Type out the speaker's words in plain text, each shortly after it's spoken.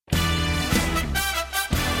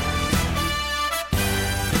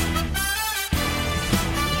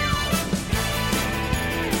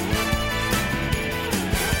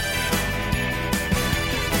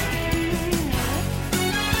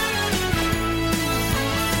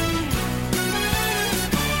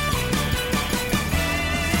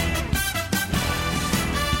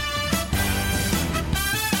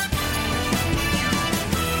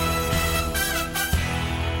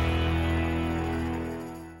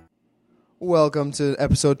Welcome to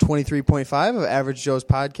episode 23.5 of Average Joe's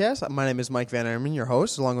podcast. My name is Mike Van Erman, your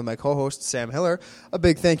host, along with my co-host, Sam Hiller. A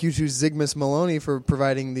big thank you to Zygmus Maloney for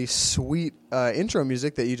providing the sweet intro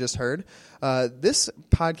music that you just heard. This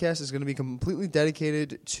podcast is going to be completely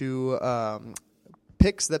dedicated to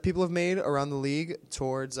picks that people have made around the league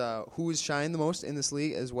towards who has shined the most in this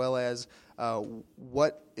league, as well as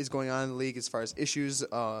what is going on in the league as far as issues.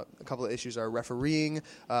 A couple of issues are refereeing,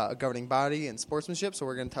 a governing body, and sportsmanship. So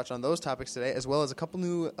we're going to touch on those topics today, as well as a couple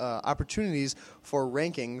new opportunities for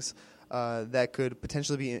rankings that could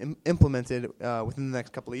potentially be implemented within the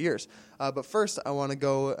next couple of years. But first, I want to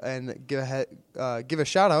go and give a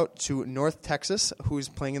shout out to North Texas, who's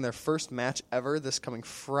playing in their first match ever this coming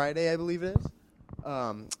Friday, I believe it is.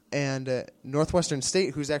 And Northwestern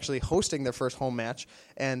State, who's actually hosting their first home match,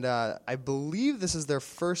 and I believe this is their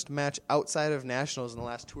first match outside of nationals in the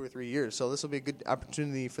last 2 or 3 years. So this will be a good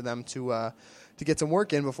opportunity for them to get some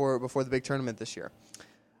work in before the big tournament this year.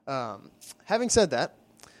 Having said that,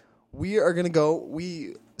 we are going to go.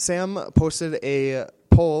 Sam posted a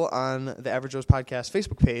poll on the Average Joe's Podcast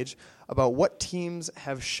Facebook page about what teams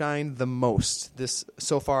have shined the most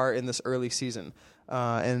so far in this early season.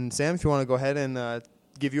 And Sam, if you want to go ahead and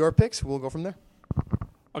give your picks, we'll go from there.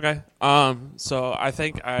 Okay. So I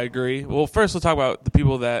think I agree. Well, first we'll talk about the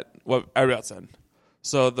people what everybody else said.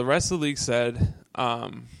 So the rest of the league said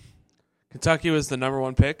Kentucky was the number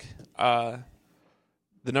 1 pick.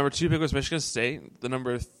 The number 2 pick was Michigan State. The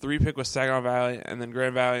number 3 pick was Saginaw Valley, and then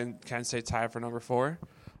Grand Valley and Kent State tied for number 4.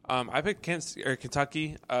 I picked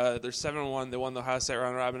Kentucky. They're 7-1. They won the Ohio State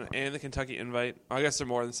round robin and the Kentucky Invite. I guess they're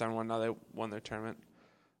more than 7-1 now. They won their tournament.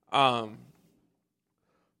 But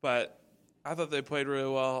I thought they played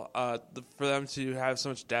really well. For them to have so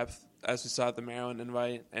much depth, as we saw at the Maryland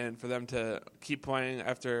Invite, and for them to keep playing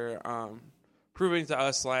after proving to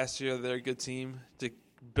us last year they're a good team, to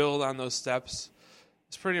build on those steps,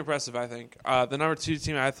 it's pretty impressive, I think. The number 2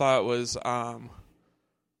 team I thought was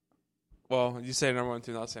well, you say number 1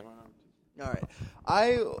 team, I'll say my number 2. All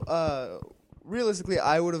right. Realistically,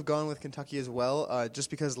 I would have gone with Kentucky as well, just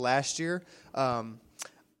because last year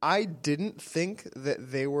I didn't think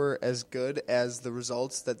that they were as good as the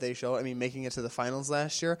results that they showed. I mean, making it to the finals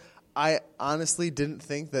last year, I honestly didn't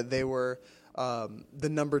think that they were the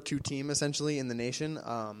number 2 team essentially in the nation.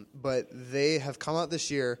 But they have come out this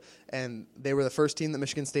year, and they were the first team that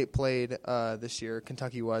Michigan State played this year.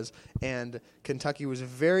 Kentucky was, and Kentucky was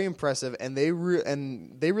very impressive, and they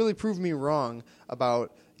really proved me wrong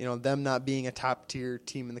about them not being a top tier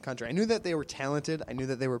team in the country. I knew that they were talented. I knew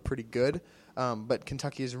that they were pretty good. But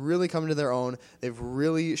Kentucky has really come to their own. They've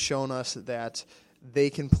really shown us that they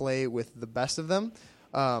can play with the best of them.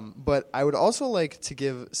 But I would also like to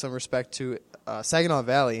give some respect to Saginaw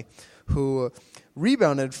Valley, who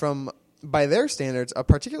rebounded from, by their standards, a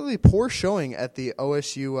particularly poor showing at the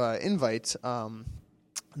OSU Invite.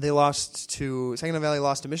 Saginaw Valley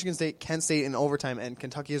lost to Michigan State, Kent State in overtime, and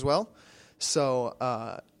Kentucky as well.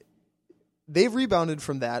 So they've rebounded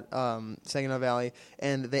from that, Saginaw Valley,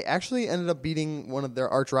 and they actually ended up beating one of their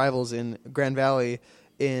arch rivals in Grand Valley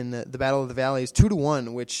in the Battle of the Valleys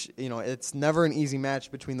 2-1, which it's never an easy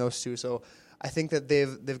match between those two. So I think that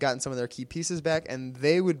they've gotten some of their key pieces back, and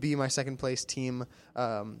they would be my second place team,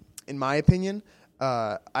 in my opinion.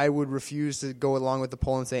 I would refuse to go along with the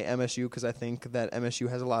poll and say MSU, because I think that MSU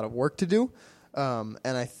has a lot of work to do. And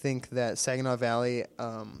I think that Saginaw Valley,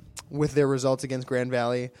 with their results against Grand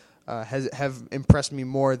Valley, have impressed me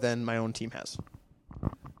more than my own team has.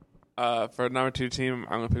 For number 2 team,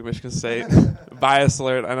 I'm going to pick Michigan State. Bias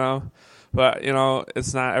alert, I know. But,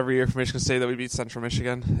 it's not every year for Michigan State that we beat Central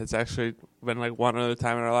Michigan. It's actually been like one other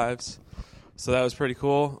time in our lives. So that was pretty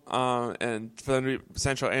cool. And for them to beat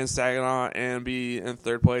Central and Saginaw and be in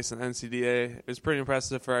 3rd place in NCDA, it was pretty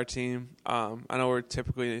impressive for our team. I know we're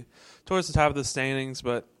typically towards the top of the standings,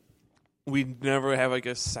 but we never have like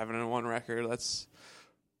a 7-1 record. That's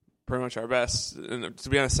pretty much our best. And to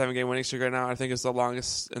be on a 7-game winning streak right now, I think is the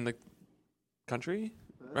longest in the country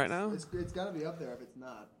right now. It's got to be up there if it's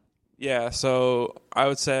not. Yeah, so I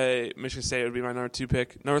would say Michigan State would be my number 2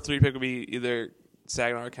 pick. Number 3 pick would be either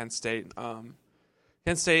Saginaw or Kent State. Kent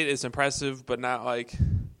State is impressive, but not like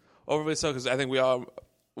overly so, because I think we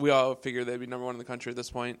all figure they'd be number 1 in the country at this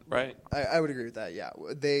point, right? I would agree with that. Yeah,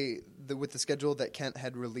 with the schedule that Kent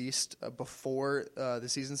had released before the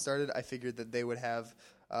season started, I figured that they would have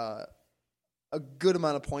a good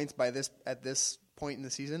amount of points at this point in the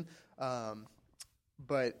season.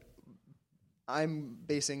 But I'm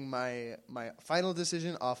basing my final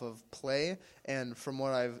decision off of play, and from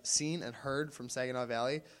what I've seen and heard from Saginaw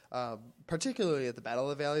Valley, particularly at the Battle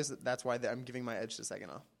of the Valleys, that's why I'm giving my edge to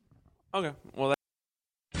Saginaw. Okay, well.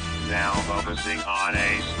 Now the focusing on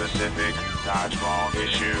a specific dodgeball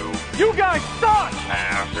issue. You guys suck!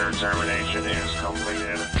 After termination is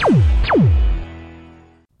completed.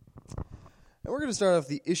 And we're going to start off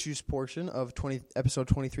the issues portion of episode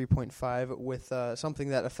 23.5 with something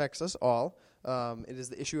that affects us all. It is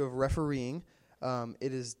the issue of refereeing.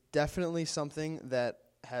 It is definitely something that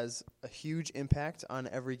has a huge impact on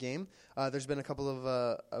every game. There's been a couple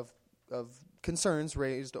of concerns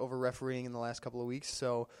raised over refereeing in the last couple of weeks,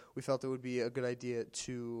 so we felt it would be a good idea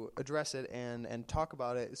to address it and talk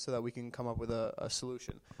about it so that we can come up with a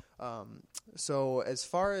solution. So as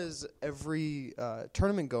far as every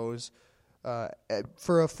tournament goes,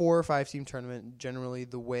 for a 4 or 5 team tournament, generally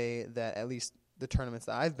the way that at least the tournaments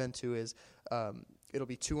that I've been to is it'll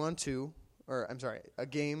be 2-on-2, a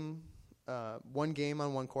game, one game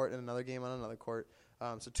on one court and another game on another court.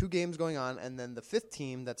 So 2 games going on, and then the 5th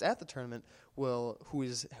team that's at the tournament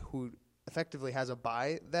who effectively has a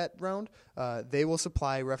bye that round, they will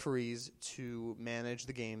supply referees to manage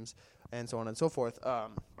the games and so on and so forth.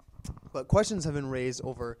 But questions have been raised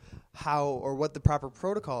over how or what the proper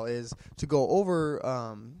protocol is to go over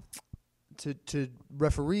to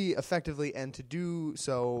referee effectively and to do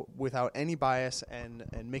so without any bias and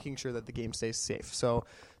making sure that the game stays safe. So,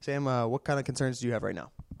 Sam, what kind of concerns do you have right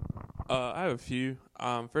now? I have a few.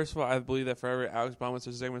 First of all, I believe that for every Alex Baumann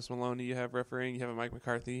or Zygmunt Maloney you have refereeing, you have a Mike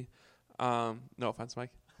McCarthy. No offense,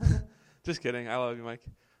 Mike. Just kidding. I love you, Mike.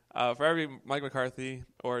 For every Mike McCarthy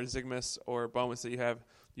or Zygmunt or Baumann that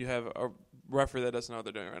you have a referee that doesn't know what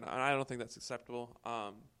they're doing right now. And I don't think that's acceptable.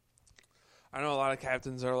 I know a lot of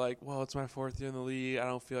captains are like, well, it's my 4th year in the league. I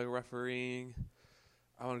don't feel like refereeing.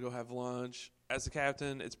 I want to go have lunch. As a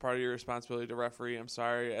captain, it's part of your responsibility to referee. I'm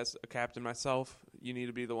sorry. As a captain myself, you need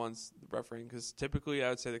to be the ones refereeing because typically I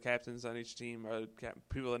would say the captains on each team are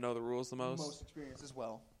people that know the rules the most. Most experience as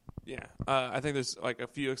well. Yeah. I think there's like a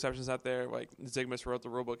few exceptions out there. Like Zygmunt wrote the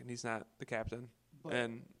rule book and he's not the captain.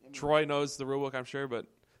 And Troy knows the rule book, I'm sure, but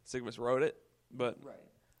Zygmunt wrote it. But right.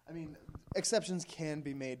 I mean, exceptions can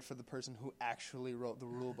be made for the person who actually wrote the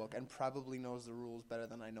rule book and probably knows the rules better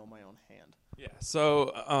than I know my own hand. Yeah.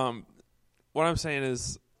 So what I'm saying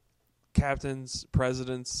is captains,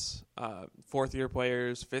 presidents, 4th-year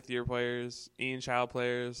players, 5th-year players, Ian Child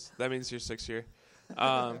players. That means you're 6th year.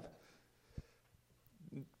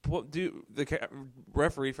 Do the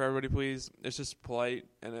referee for everybody, please. It's just polite,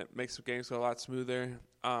 and it makes the games go a lot smoother.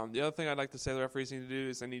 The other thing I'd like to say the referees need to do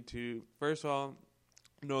is they need to, first of all,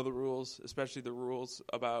 know the rules, especially the rules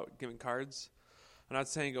about giving cards. I'm not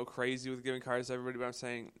saying go crazy with giving cards to everybody, but I'm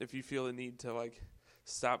saying if you feel the need to like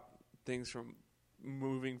stop things from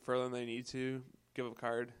moving further than they need to, give a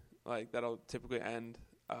card. Like that'll typically end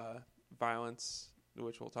violence,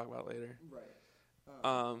 which we'll talk about later.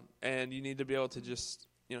 Right. And you need to be able to just,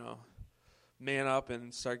 man up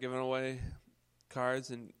and start giving away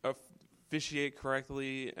cards and officiate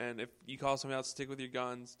correctly. And if you call somebody out, stick with your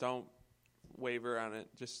guns. Don't waver on it.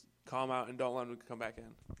 Just call them out and don't let them come back in.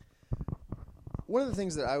 One of the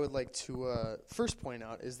things that I would like to first point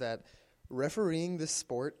out is that refereeing this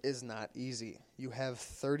sport is not easy. You have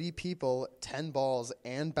 30 people, 10 balls,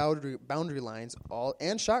 and boundary lines, all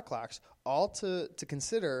and shot clocks, all to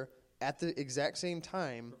consider at the exact same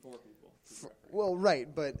time. For 4 people. Well, right,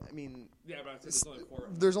 but I mean, Yeah, but there's only 4.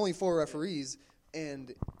 There's only 4 referees,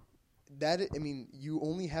 and you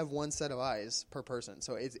only have one set of eyes per person.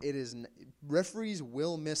 So referees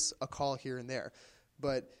will miss a call here and there,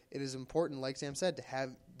 but it is important, like Sam said, to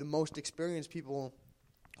have the most experienced people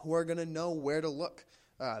who are going to know where to look.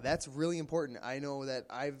 That's really important. I know that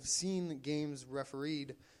I've seen games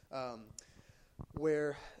refereed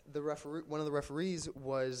where one of the referees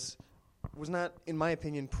was not, in my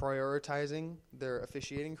opinion, prioritizing their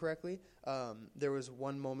officiating correctly. There was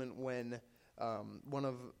one moment when one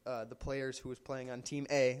of the players who was playing on Team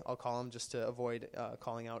A, I'll call him just to avoid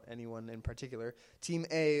calling out anyone in particular, Team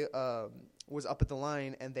A was up at the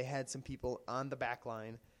line, and they had some people on the back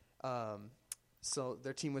line. So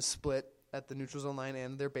their team was split at the neutral zone line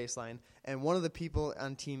and their baseline, and one of the people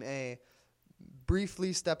on Team A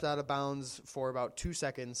briefly stepped out of bounds for about 2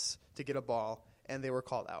 seconds to get a ball, and they were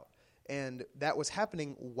called out. And that was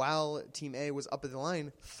happening while Team A was up at the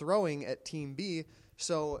line throwing at Team B.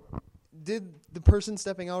 So did the person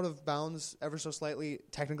stepping out of bounds ever so slightly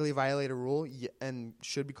technically violate a rule and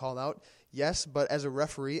should be called out? Yes, but as a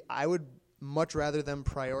referee, I would much rather them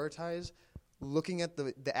prioritize looking at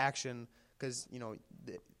the action because,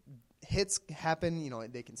 hits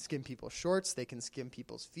happen. They can skim people's shorts. They can skim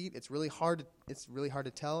people's feet. It's really hard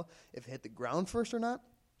to tell if it hit the ground first or not.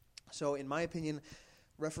 So in my opinion,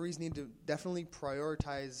 referees need to definitely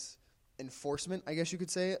prioritize enforcement, I guess you could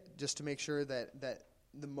say, just to make sure that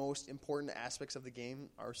the most important aspects of the game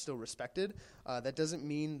are still respected. That doesn't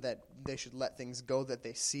mean that they should let things go that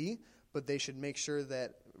they see, but they should make sure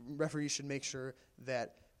that referees should make sure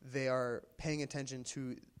that they are paying attention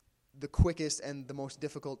to the quickest and the most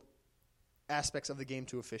difficult aspects of the game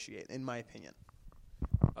to officiate, in my opinion.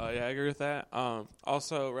 Yeah, I agree with that.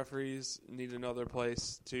 Also, referees need to know their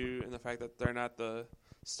place, too, in the fact that they're not the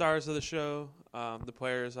stars of the show. The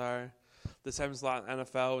players are. This happens a lot in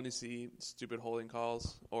NFL when you see stupid holding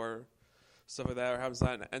calls or stuff like that, or happens a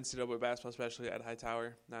lot in NCAA basketball, especially at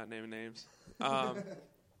Hightower, not naming names. A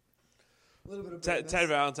little bit of Ted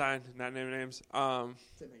Valentine, not naming names.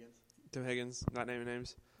 Tim Higgins, not naming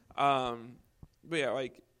names. But yeah,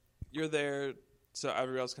 like, you're there so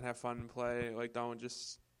everybody else can have fun and play. Like, don't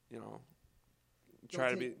just,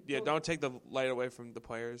 don't take the light away from the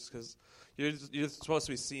players, because you're supposed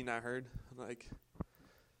to be seen, not heard. Like,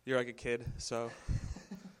 you're like a kid, so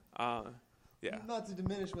yeah. Not to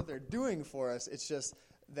diminish what they're doing for us, it's just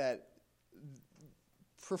that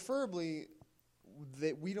preferably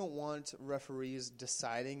that we don't want referees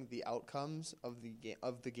deciding the outcomes of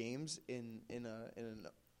the games in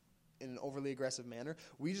an overly aggressive manner.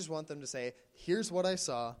 We just want them to say, here's what I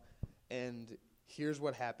saw, and here's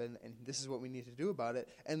what happened, and this is what we need to do about it.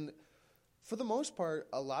 And for the most part,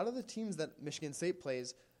 a lot of the teams that Michigan State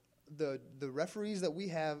plays, the referees that we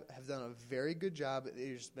have done a very good job.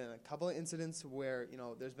 There's been a couple of incidents where,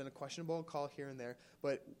 there's been a questionable call here and there,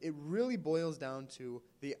 but it really boils down to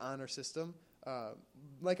the honor system.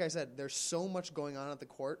 Like I said, there's so much going on at the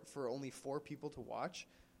court for only 4 people to watch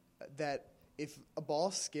that if a ball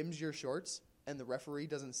skims your shorts and the referee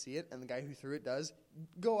doesn't see it and the guy who threw it does,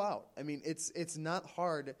 go out. I mean, it's not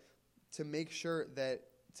hard to make sure that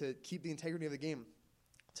to keep the integrity of the game,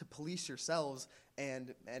 to police yourselves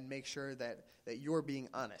and make sure that you're being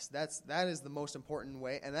honest. That is the most important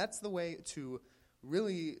way, and that's the way to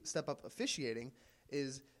really step up officiating,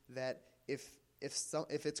 is that if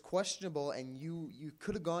it's questionable and you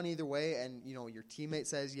could have gone either way, and your teammate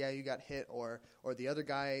says, yeah, you got hit, or the other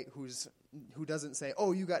guy who doesn't say,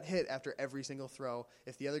 oh, you got hit after every single throw,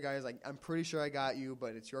 if the other guy is like, I'm pretty sure I got you,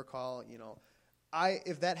 but it's your call,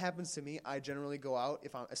 if that happens to me, I generally go out,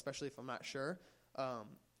 especially if I'm not sure.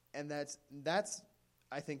 And that's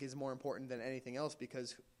I think is more important than anything else,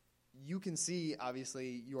 because you can see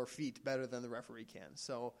obviously your feet better than the referee can.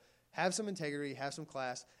 So have some integrity, have some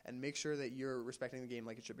class, and make sure that you're respecting the game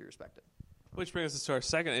like it should be respected. Which brings us to our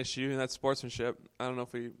second issue, and that's sportsmanship. I don't know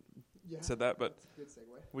if we said that, but that's a good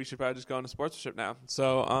segue. We should probably just go into sportsmanship now.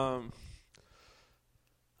 So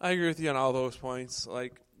I agree with you on all those points.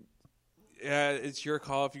 Like, yeah, it's your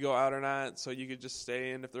call if you go out or not, so you could just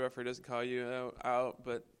stay in if the referee doesn't call you out.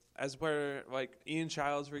 But as a player, like Ian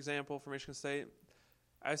Childs, for example, for Michigan State,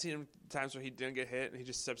 I've seen him times where he didn't get hit and he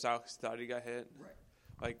just steps out because he thought he got hit. Right.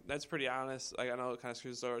 Like, that's pretty honest. Like, I know it kind of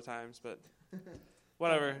screws us over at times, but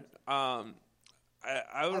whatever. I'd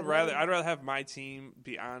rather have my team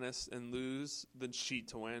be honest and lose than cheat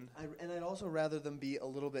to win. And I'd also rather them be a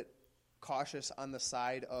little bit cautious on the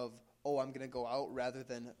side of, oh, I'm going to go out, rather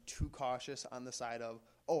than too cautious on the side of,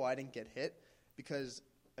 oh, I didn't get hit. Because,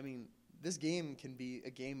 I mean, this game can be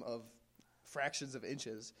a game of fractions of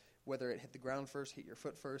inches, whether it hit the ground first, hit your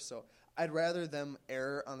foot first. So I'd rather them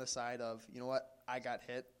err on the side of, you know what, I got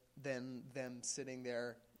hit, than them sitting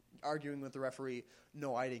there arguing with the referee,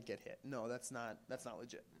 no, I didn't get hit. No, that's not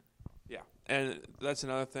legit. Yeah, and that's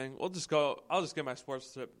another thing. I'll just get my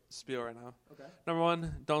sports spiel right now. Okay. Number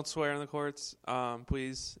 1, don't swear in the courts,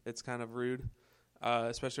 please. It's kind of rude,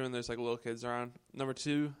 especially when there's like little kids around. Number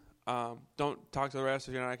 2, don't talk to the refs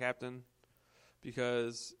if you're not a captain,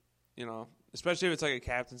 because especially if it's like a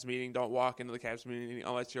captain's meeting, don't walk into the captain's meeting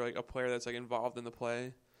unless you're like a player that's like involved in the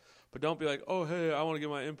play. But don't be like, oh, hey, I want to give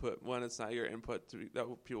my input, when it's not your input that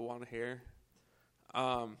people want to hear.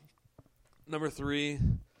 Number 3.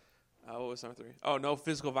 What was number 3? Oh, no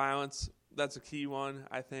physical violence. That's a key one,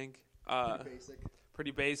 I think.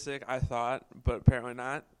 Pretty basic, I thought, but apparently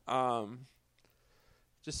not.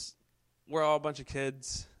 Just, we're all a bunch of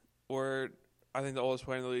kids. I think the oldest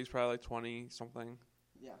player in the league is probably like 20-something.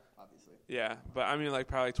 Yeah, obviously. Yeah, but I mean like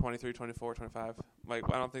probably like 23, 24, 25. Like,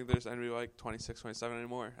 I don't think there's anybody like 26, 27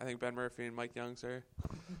 anymore. I think Ben Murphy and Mike Youngs are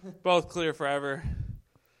both clear forever.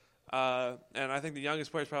 And I think the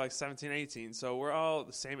youngest player is probably like 17, 18. So we're all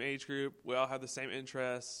the same age group. We all have the same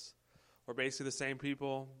interests. We're basically the same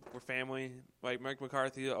people. We're family. Like Mike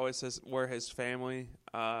McCarthy always says we're his family.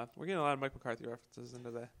 We're getting a lot of Mike McCarthy references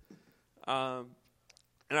into that.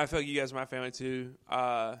 And I feel like you guys are my family too.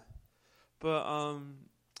 But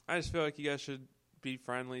I just feel like you guys should be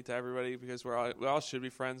friendly to everybody because we all should be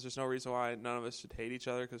friends. There's no reason why none of us should hate each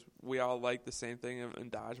other because we all like the same thing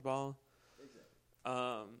in dodgeball.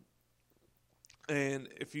 Exactly. And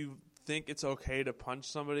if you think it's okay to punch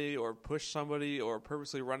somebody or push somebody or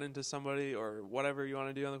purposely run into somebody or whatever you want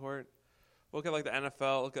to do on the court, look at like the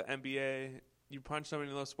NFL, look at NBA. You punch somebody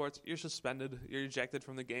in those sports, you're suspended. You're ejected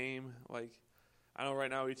from the game. Like, I know right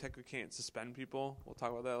now we technically can't suspend people. We'll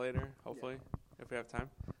talk about that later, hopefully, if we have time.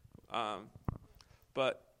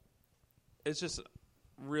 But it's just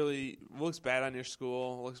really looks bad on your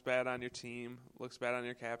school, looks bad on your team, looks bad on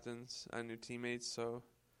your captains, on your teammates. So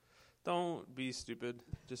don't be stupid.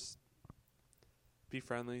 Just be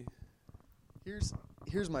friendly. Here's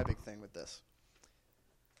my big thing with this.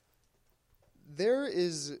 There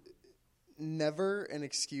is never an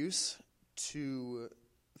excuse to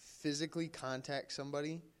physically contact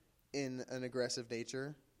somebody in an aggressive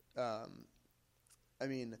nature. I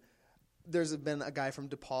mean, there's been a guy from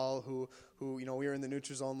DePaul who we were in the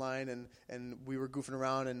neutral zone line and we were goofing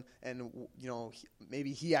around and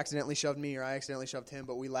maybe he accidentally shoved me or I accidentally shoved him,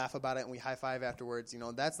 but we laugh about it and we high five afterwards.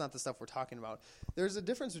 That's not the stuff we're talking about. There's a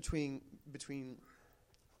difference between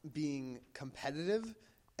being competitive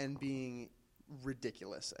and being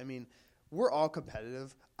ridiculous. I mean, we're all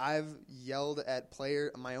competitive. I've yelled at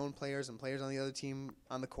my own players and players on the other team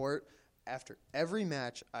on the court. After every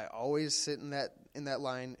match, I always sit in that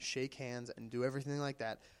line, shake hands, and do everything like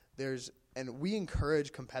that. And we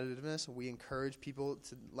encourage competitiveness. We encourage people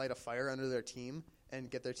to light a fire under their team and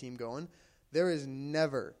get their team going. There is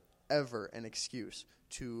never, ever an excuse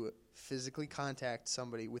to physically contact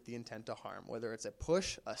somebody with the intent to harm. Whether it's a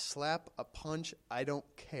push, a slap, a punch, I don't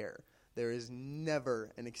care. There is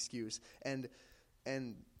never an excuse. And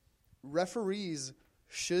referees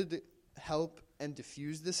should help and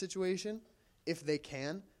diffuse the situation if they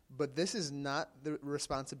can, but this is not the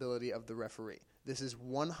responsibility of the referee. This is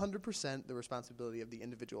 100% the responsibility of the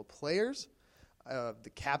individual players, the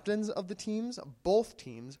captains of the teams, both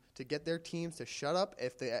teams, to get their teams to shut up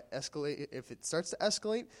if it starts to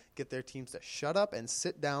escalate, get their teams to shut up and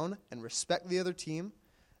sit down and respect the other team.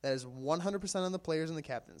 That is 100% on the players and the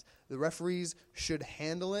captains. The referees should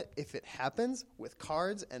handle it if it happens with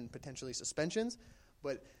cards and potentially suspensions,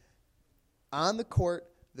 but on the court,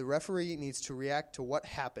 the referee needs to react to what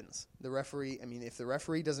happens. If the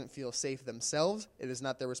referee doesn't feel safe themselves, it is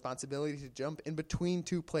not their responsibility to jump in between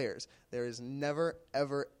two players. There is never,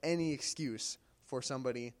 ever any excuse for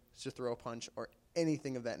somebody to throw a punch or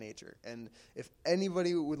anything of that nature. And if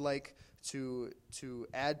anybody would like to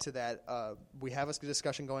add to that, we have a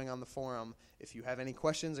discussion going on the forum. If you have any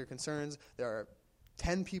questions or concerns, there are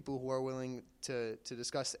 10 people who are willing to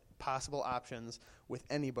discuss possible options with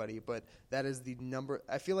anybody, but that is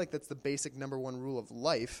I feel like that's the basic number one rule of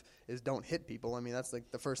life is don't hit people. I mean, that's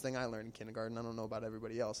like the first thing I learned in kindergarten. I don't know about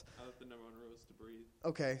everybody else. I thought the number one rule is to breathe.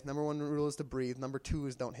 Okay, number one rule is to breathe. Number two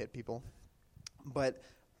is don't hit people. But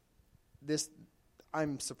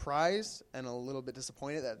I'm surprised and a little bit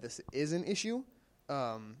disappointed that this is an issue.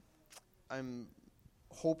 I'm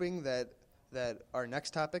hoping that our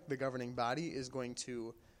next topic, the governing body, is going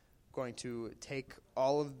to take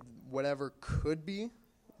all of whatever could be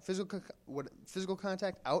physical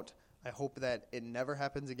contact out. I hope that it never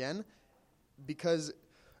happens again because,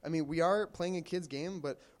 I mean, we are playing a kid's game,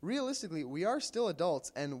 but realistically, we are still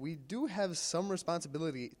adults, and we do have some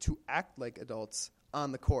responsibility to act like adults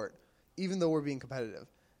on the court, even though we're being competitive.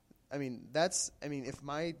 I mean, if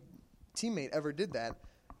my teammate ever did that,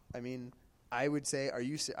 I would say, are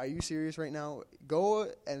you serious right now? Go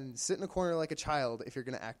and sit in a corner like a child if you're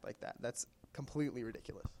going to act like that. That's completely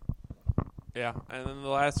ridiculous. Yeah, and then the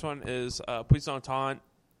last one is please don't taunt.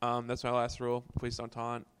 That's my last rule. Please don't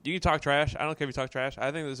taunt. You can talk trash. I don't care if you talk trash.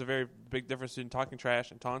 I think there's a very big difference between talking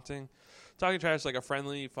trash and taunting. Talking trash is like a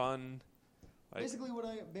friendly, fun. Basically what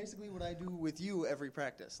I do with you every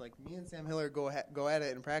practice. Like me and Sam Hiller go at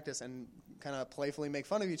it in practice and kind of playfully make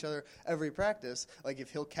fun of each other every practice. Like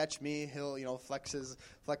if he'll catch me, he'll flex his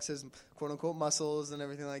quote unquote muscles and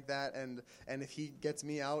everything like that. And if he gets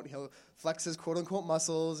me out, he'll flex his quote unquote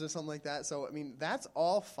muscles or something like that. So that's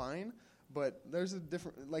all fine. But there's a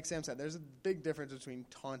different, like Sam said, there's a big difference between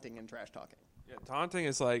taunting and trash talking. Yeah, taunting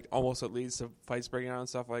is like almost what leads to fights breaking out and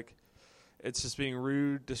stuff. Like it's just being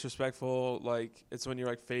rude, disrespectful. Like it's when you're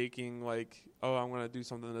like faking, like, oh, I'm gonna do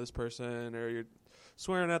something to this person, or you're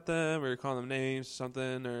swearing at them, or you're calling them names, or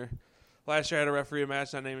something. Or last year I had a referee a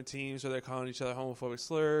match not naming teams, where they're calling each other homophobic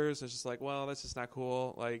slurs. It's just like, well, that's just not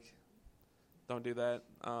cool. Like, don't do that.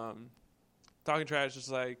 Talking trash is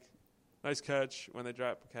like, nice catch when they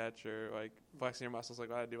drop a catch, or like flexing your muscles like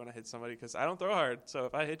what I do when I hit somebody, because I don't throw hard. So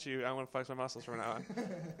if I hit you, I want to flex my muscles from now on.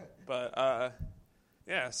 But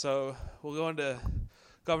Yeah, so we'll go into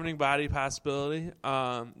governing body possibility.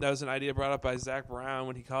 That was an idea brought up by Zach Brown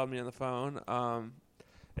when he called me on the phone.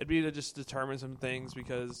 It'd be to just determine some things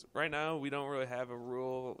because right now we don't really have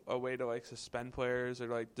a way to like suspend players or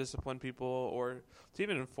like discipline people or to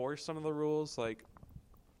even enforce some of the rules. Like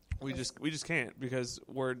we just can't because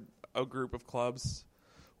we're a group of clubs.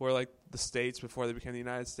 We're like the states before they became the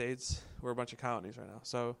United States. We're a bunch of colonies right now.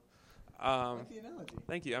 So, like the analogy.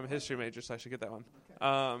 Thank you. I'm a history major, so I should get that one.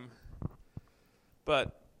 Okay.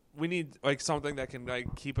 But we need like something that can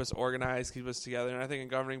like keep us organized, keep us together. And I think a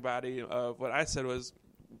governing body of what I said was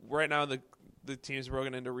right now the teams are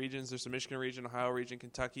broken into regions. There's the Michigan region, Ohio region,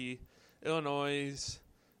 Kentucky, Illinois,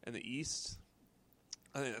 and the East.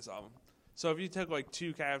 I think that's all of them. So if you took like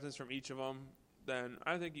 2 captains from each of them, then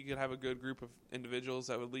I think you could have a good group of individuals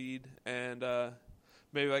that would lead. And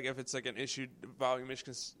maybe like if it's like an issue involving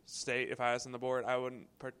Michigan State, if I was on the board, I wouldn't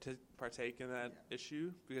partake in that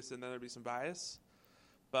issue because then there'd be some bias.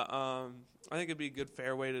 But I think it'd be a good,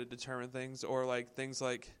 fair way to determine things, or like things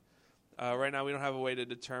like right now we don't have a way to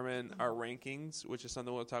determine our rankings, which is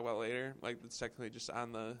something we'll talk about later. Like it's technically just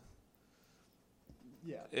on the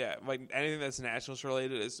yeah, like anything that's nationals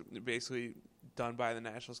related is basically done by the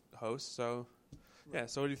nationals host. So yeah,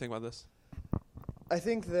 so what do you think about this? I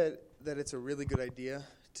think that it's a really good idea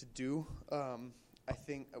to do. I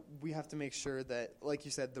think we have to make sure that, like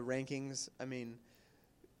you said, the rankings. I mean,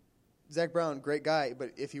 Zach Brown, great guy,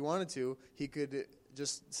 but if he wanted to, he could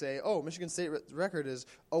just say, "Oh, Michigan State record is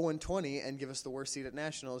 0-20," and give us the worst seed at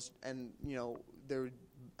nationals. And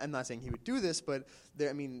I'm not saying he would do this, but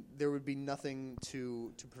there would be nothing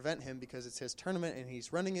to prevent him because it's his tournament and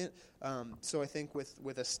he's running it. So I think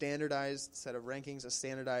with a standardized set of rankings, a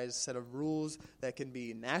standardized set of rules that can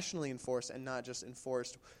be nationally enforced and not just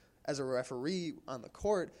enforced as a referee on the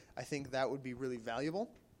court, I think that would be really valuable.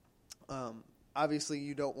 Obviously,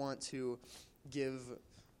 you don't want to give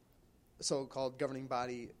so-called governing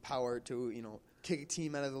body power to, kick a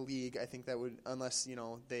team out of the league. I think that would, unless,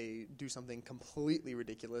 they do something completely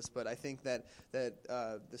ridiculous. But I think that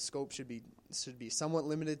the scope should be somewhat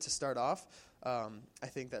limited to start off. I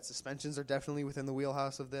think that suspensions are definitely within the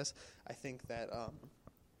wheelhouse of this. I think that,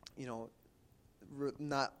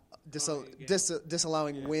 not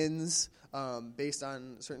disallowing wins based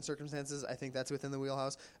on certain circumstances, I think that's within the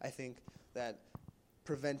wheelhouse. I think that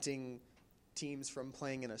preventing teams from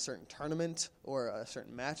playing in a certain tournament or a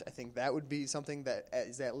certain match, I think that would be something that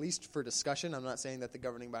is at least for discussion. I'm not saying that the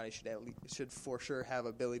governing body should for sure have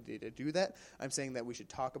ability to do that. I'm saying that we should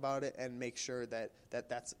talk about it and make sure that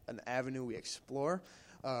that's an avenue we explore.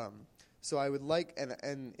 So I would like,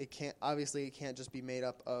 and it can't just be made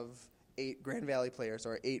up of 8 Grand Valley players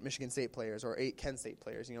or 8 Michigan State players or 8 Kent State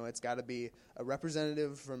players. It's got to be a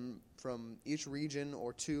representative from each region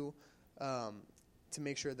or 2 to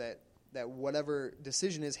make sure that whatever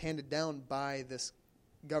decision is handed down by this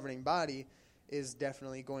governing body is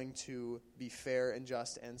definitely going to be fair and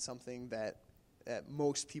just and something that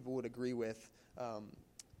most people would agree with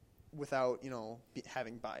without,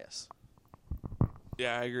 having bias.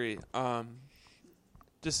 Yeah, I agree.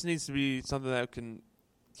 Just needs to be something that can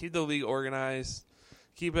keep the league organized,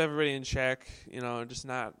 keep everybody in check, just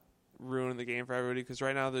not ruin the game for everybody. Because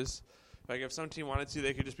right now there's, like, if some team wanted to,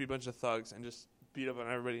 they could just be a bunch of thugs and just beat up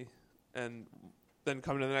on everybody and then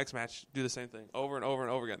come to the next match, do the same thing over and over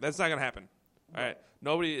and over again. That's not going to happen. All right.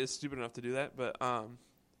 Nobody is stupid enough to do that, but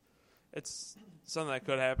it's something that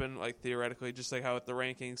could happen, like, theoretically, just like how with the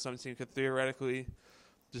rankings, some team could theoretically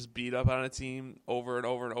just beat up on a team over and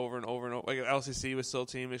over and over and over and over. Like LCC was still a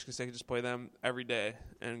team. Michigan State could just play them every day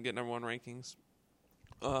and get number 1 rankings.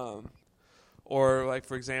 Or, like,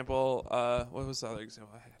 for example, what was the other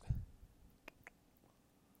example I had?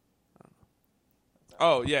 I don't know.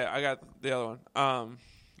 Oh, yeah, I got the other one.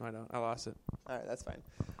 No, I don't. I lost it. All right, that's fine.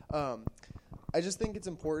 I just think it's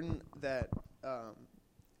important that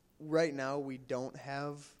right now we don't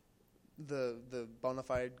have the bona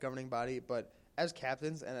fide governing body, but as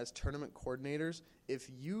captains and as tournament coordinators, if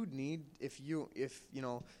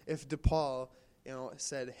DePaul,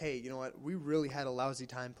 said, hey, you know what, we really had a lousy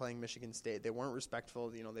time playing Michigan State. They weren't respectful,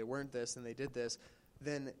 they weren't this and they did this,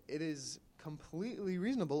 then it is completely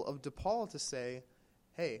reasonable of DePaul to say,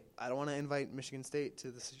 hey, I don't want to invite Michigan State to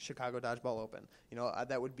the Chicago Dodgeball Open.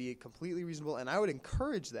 That would be completely reasonable, and I would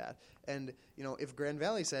encourage that. And, if Grand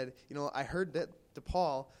Valley said, I heard that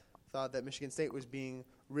DePaul thought that Michigan State was being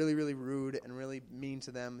really, really rude and really mean to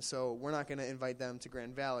them, so we're not going to invite them to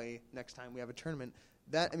Grand Valley next time we have a tournament,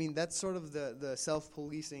 that's sort of the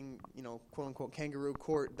self-policing, quote unquote kangaroo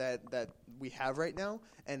court that we have right now,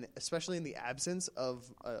 and especially in the absence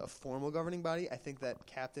of a formal governing body, I think that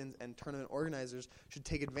captains and tournament organizers should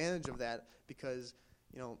take advantage of that because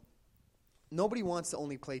nobody wants to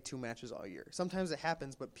only play 2 matches all year. Sometimes it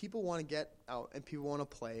happens, but people want to get out and people want to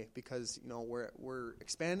play because we're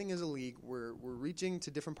expanding as a league. We're reaching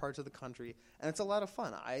to different parts of the country, and it's a lot of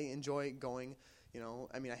fun. I enjoy going.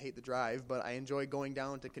 I hate the drive, but I enjoy going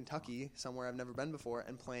down to Kentucky, somewhere I've never been before,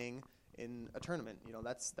 and playing in a tournament.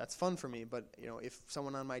 That's fun for me. But if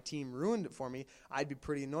someone on my team ruined it for me, I'd be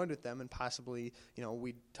pretty annoyed with them, and possibly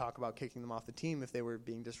we'd talk about kicking them off the team if they were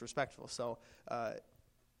being disrespectful. So.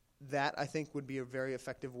 That, I think, would be a very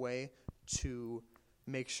effective way to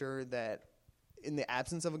make sure that in the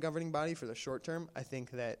absence of a governing body for the short term, I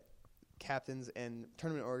think that captains and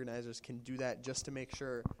tournament organizers can do that just to make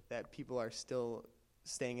sure that people are still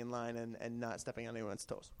staying in line and not stepping on anyone's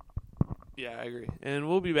toes. Yeah, I agree. And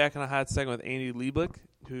we'll be back in a hot second with Andy Lieblich,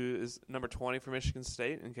 who is number 20 for Michigan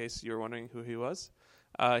State, in case you were wondering who he was.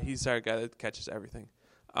 He's our guy that catches everything,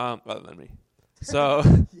 other than me. So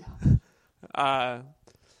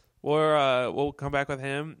we'll come back with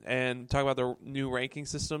him and talk about the new ranking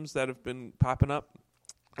systems that have been popping up.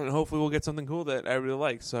 And hopefully we'll get something cool that I really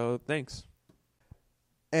like. So thanks.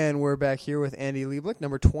 And we're back here with Andy Lieblich,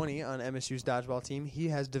 number 20 on MSU's dodgeball team. He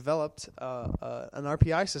has developed an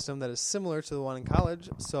RPI system that is similar to the one in college.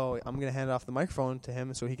 So I'm going to hand off the microphone to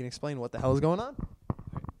him so he can explain what the hell is going on.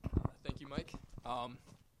 Thank you, Mike.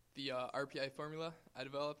 The RPI formula I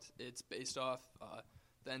developed, it's based off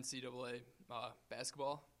the NCAA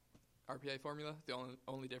basketball RPI formula. The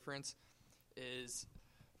only difference is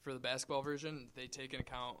for the basketball version, they take into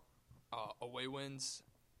account away wins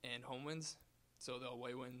and home wins. So the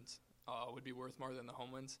away wins would be worth more than the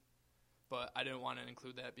home wins. But I didn't want to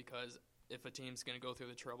include that because if a team's going to go through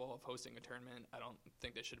the trouble of hosting a tournament, I don't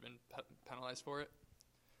think they should have been penalized for it.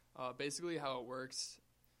 Basically how it works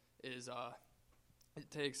is it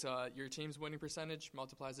takes your team's winning percentage,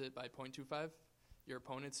 multiplies it by 0.25, your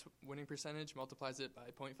opponent's winning percentage, multiplies it by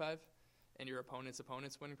 0.5, and your opponent's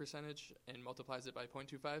winning percentage and multiplies it by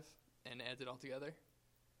 0.25 and adds it all together.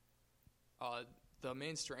 The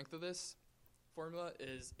main strength of this formula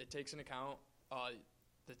is it takes into account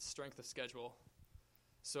the strength of schedule.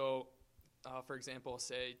 So, for example,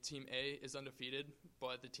 say Team A is undefeated,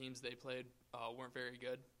 but the teams they played weren't very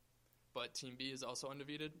good. But Team B is also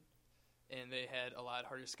undefeated, and they had a lot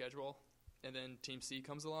harder schedule. And then Team C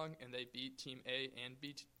comes along, and they beat Team A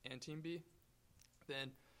and Team B.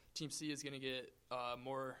 Then Team C is going to get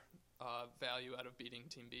more value out of beating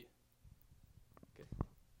Team B. Okay.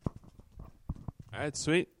 All right,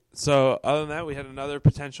 sweet. So other than that, we had another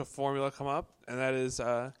potential formula come up, and that is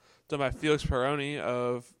done by Felix Peroni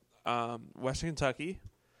of Western Kentucky.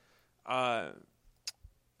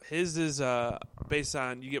 His is based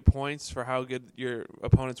on you get points for how good your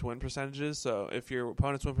opponent's win percentage is. So if your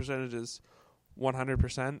opponent's win percentage is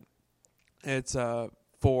 100%, it's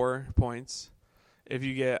 4 points. If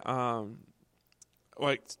you get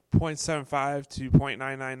like 0.75 to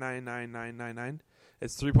 0.9999999,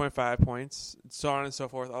 it's 3.5 points, so on and so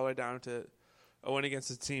forth, all the way down to a win against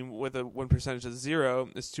a team with a win percentage of 0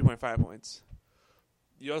 is 2.5 points.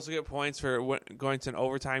 You also get points for going to an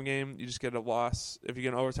overtime game. You just get a loss. If you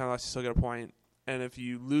get an overtime loss, you still get a point. And if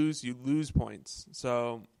you lose points.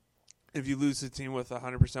 So if you lose to a team with a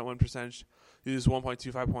 100% win percentage, you lose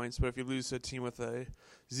 1.25 points. But if you lose to a team with a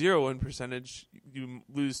 0 win percentage, you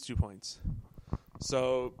lose 2 points.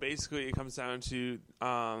 So basically it comes down to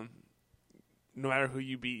no matter who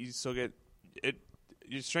you beat, you still get it.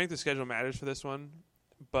 Your strength of schedule matters for this one,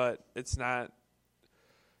 but it's not.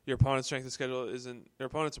 Your opponent's strength of schedule isn't. Your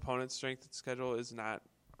opponent's strength of schedule is not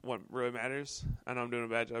what really matters. I know I'm doing a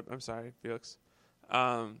bad job. I'm sorry, Felix.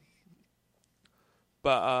 But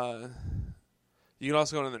you can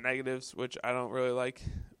also go into the negatives, which I don't really like,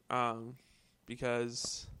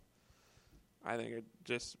 because I think it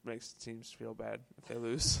just makes teams feel bad if they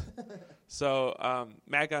lose. So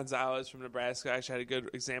Matt Gonzalez from Nebraska actually had a good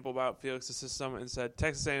example about Felix's system and said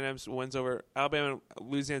Texas A&M's wins over Alabama and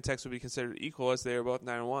Louisiana Tech would be considered equal as they are both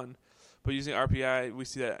 9-1. But using RPI, we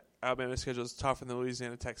see that Alabama's schedule is tougher than the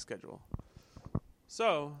Louisiana Tech schedule.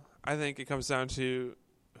 So I think it comes down to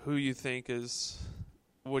who you think is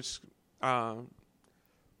which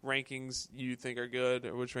rankings you think are good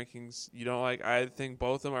or which rankings you don't like. I think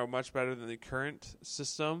both of them are much better than the current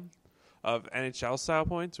system of NHL-style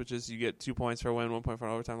points, which is you get 2 points for a win, 1 point for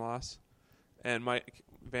an overtime loss. And Mike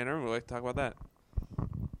Van Erman would like to talk about that.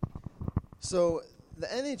 So the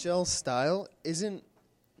NHL style isn't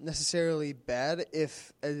necessarily bad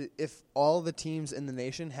if all the teams in the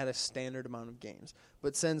nation had a standard amount of games.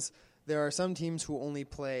 But since there are some teams who only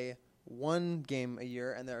play one game a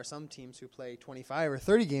year, and there are some teams who play 25 or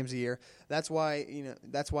 30 games a year. That's why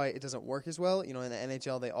it doesn't work as well. In the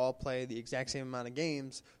NHL, they all play the exact same amount of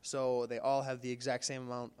games, so they all have the exact same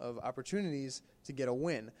amount of opportunities to get a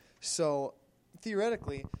win. So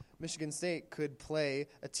theoretically, Michigan State could play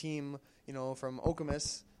a team, from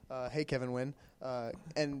Okemos, hey Kevin Wynn,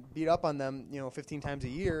 and beat up on them, 15 times a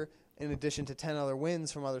year, in addition to 10 other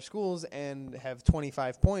wins from other schools, and have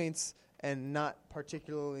 25 points. And not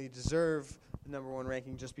particularly deserve the number one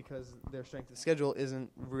ranking just because their strength of schedule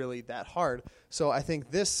isn't really that hard. So I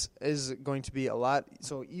think this is going to be a lot.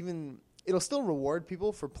 So it'll still reward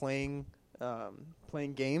people for playing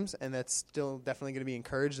games, and that's still definitely going to be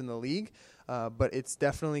encouraged in the league. But it's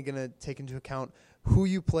definitely going to take into account who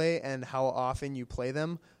you play and how often you play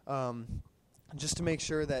them, just to make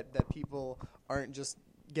sure that people aren't just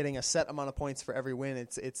getting a set amount of points for every win.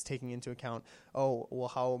 It's taking into account,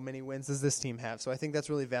 how many wins does this team have? So I think that's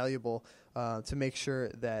really valuable to make sure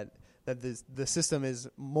that the system is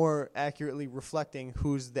more accurately reflecting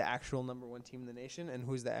who's the actual number one team in the nation and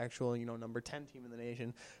who's the actual number 10 team in the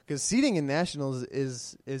nation. Because seeding in nationals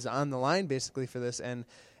is on the line basically for this, and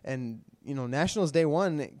nationals day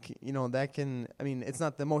one, that can, it's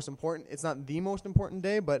not the most important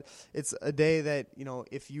day, but it's a day that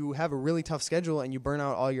if you have a really tough schedule and you burn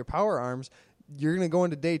out all your power arms, you're going to go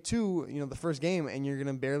into day two, the first game, and you're going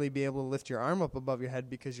to barely be able to lift your arm up above your head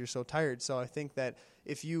because you're so tired. So I think that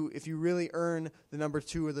if you really earn the number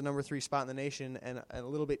 2 or the number 3 spot in the nation and a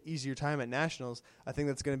little bit easier time at nationals, I think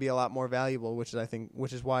that's going to be a lot more valuable, which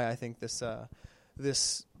is why I think this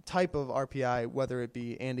type of RPI, whether it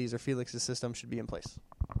be Andy's or Felix's system, should be in place.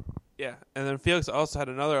 Yeah, and then Felix also had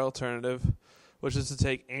another alternative, which is to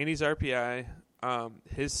take Andy's RPI,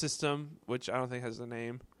 his system, which I don't think has a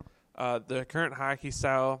name, the current hockey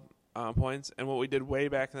style points, and what we did way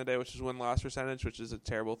back in the day, which is win-loss percentage, which is a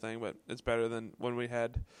terrible thing, but it's better than when we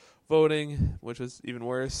had voting, which was even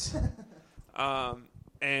worse.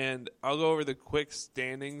 And I'll go over the quick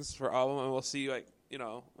standings for all of them, and we'll see a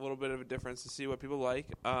little bit of a difference to see what people like.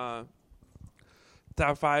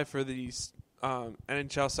 Top 5 for these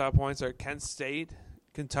NHL style points are Kent State,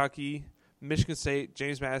 Kentucky, Michigan State,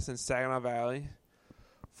 James Madison, Saginaw Valley.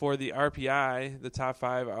 For the RPI, the top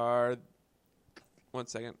 5 are,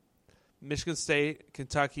 Michigan State,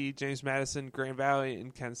 Kentucky, James Madison, Grand Valley,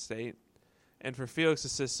 and Kent State. And for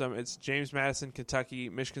Felix's system, it's James Madison, Kentucky,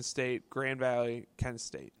 Michigan State, Grand Valley, Kent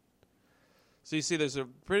State. So you see there's a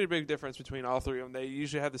pretty big difference between all three of them. They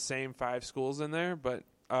usually have the same 5 schools in there, but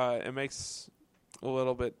it makes a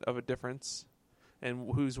little bit of a difference in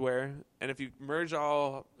who's where. And if you merge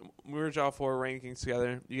all 4 rankings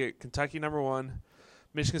together, you get Kentucky number 1,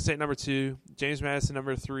 Michigan State number 2, James Madison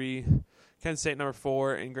number 3, Kent State number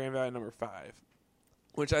 4, and Grand Valley number 5,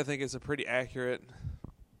 which I think is a pretty accurate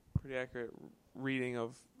reading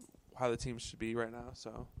of how the teams should be right now.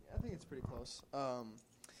 So yeah, I think it's pretty close.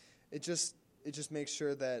 It just makes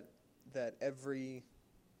sure that every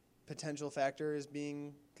potential factor is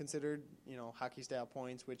being considered. Hockey style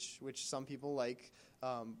points, which some people like,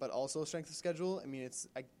 but also strength of schedule.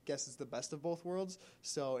 I guess it's the best of both worlds.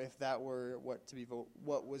 So if that were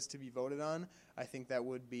what was to be voted on, I think that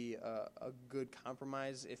would be a good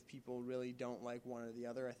compromise. If people really don't like one or the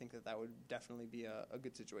other, I think that would definitely be a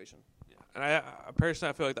good situation. Yeah, and I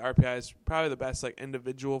personally feel like the RPI is probably the best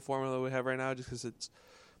individual formula we have right now, just because it's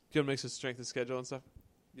good mix of strength of schedule and stuff.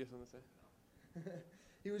 You have something to say?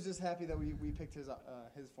 He was just happy that we picked his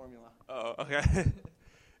formula. Oh, okay.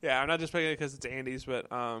 Yeah, I'm not just picking it because it's Andy's, but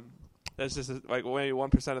that's just maybe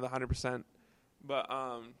 1% of the 100%. But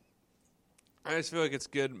I just feel like it's a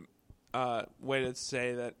good way to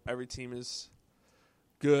say that every team is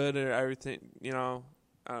good or everything.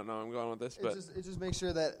 I don't know where I'm going with this, but it just makes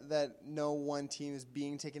sure that no one team is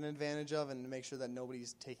being taken advantage of, and to make sure that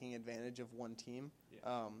nobody's taking advantage of one team.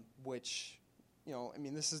 Yeah. Which,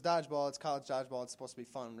 this is dodgeball. It's college dodgeball. It's supposed to be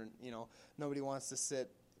fun. Nobody wants to sit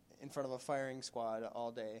in front of a firing squad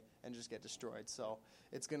all day and just get destroyed. So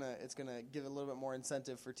it's gonna give a little bit more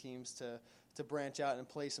incentive for teams to branch out and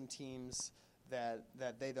play some teams that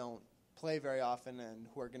they don't play very often and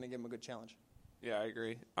who are gonna give them a good challenge. Yeah, I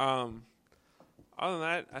agree. Other than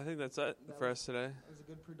that, I think that's it for us today. It was a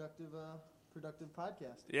good, productive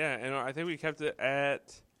podcast. Yeah, and I think we kept it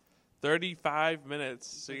at 35 minutes,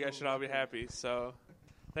 so you guys should all be happy. So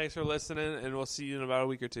thanks for listening, and we'll see you in about a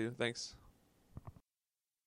week or two. Thanks.